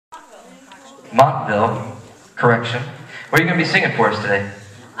Montville, correction. What are you going to be singing for us today?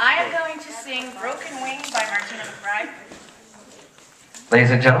 I am going to sing Broken Wing by Martina Mcbride.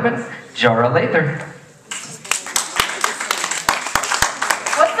 Ladies and gentlemen, Jarah. What's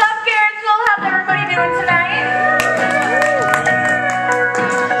up, Garrettsville? How's everybody doing tonight?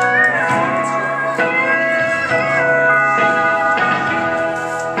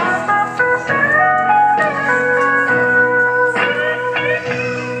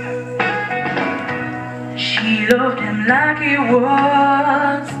 She loved him like he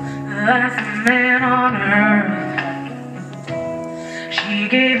was the last man on earth. She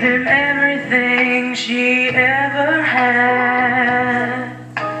gave him everything she ever had.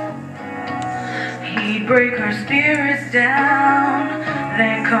 He'd break her spirits down,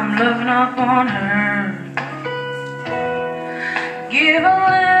 then come loving up on her. Give a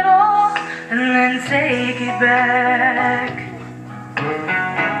little and then take it back.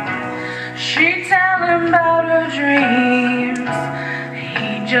 She'd tell him about her dreams,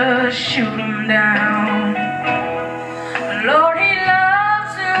 he'd just shoot them down. Lord, he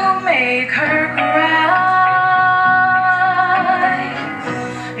loves to make her cry.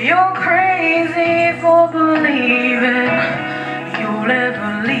 You're crazy for believing you'll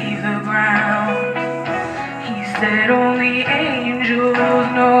ever leave the ground. He said only angels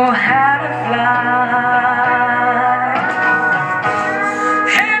know how to fly.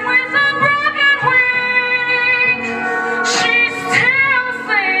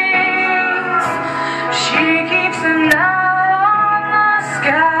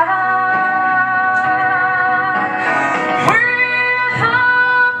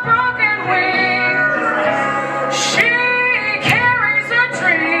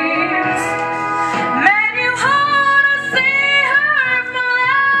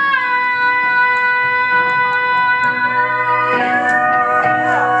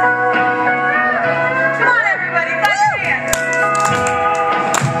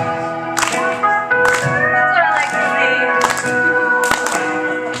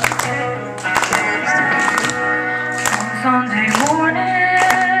 Sunday morning,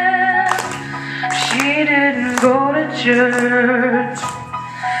 she didn't go to church.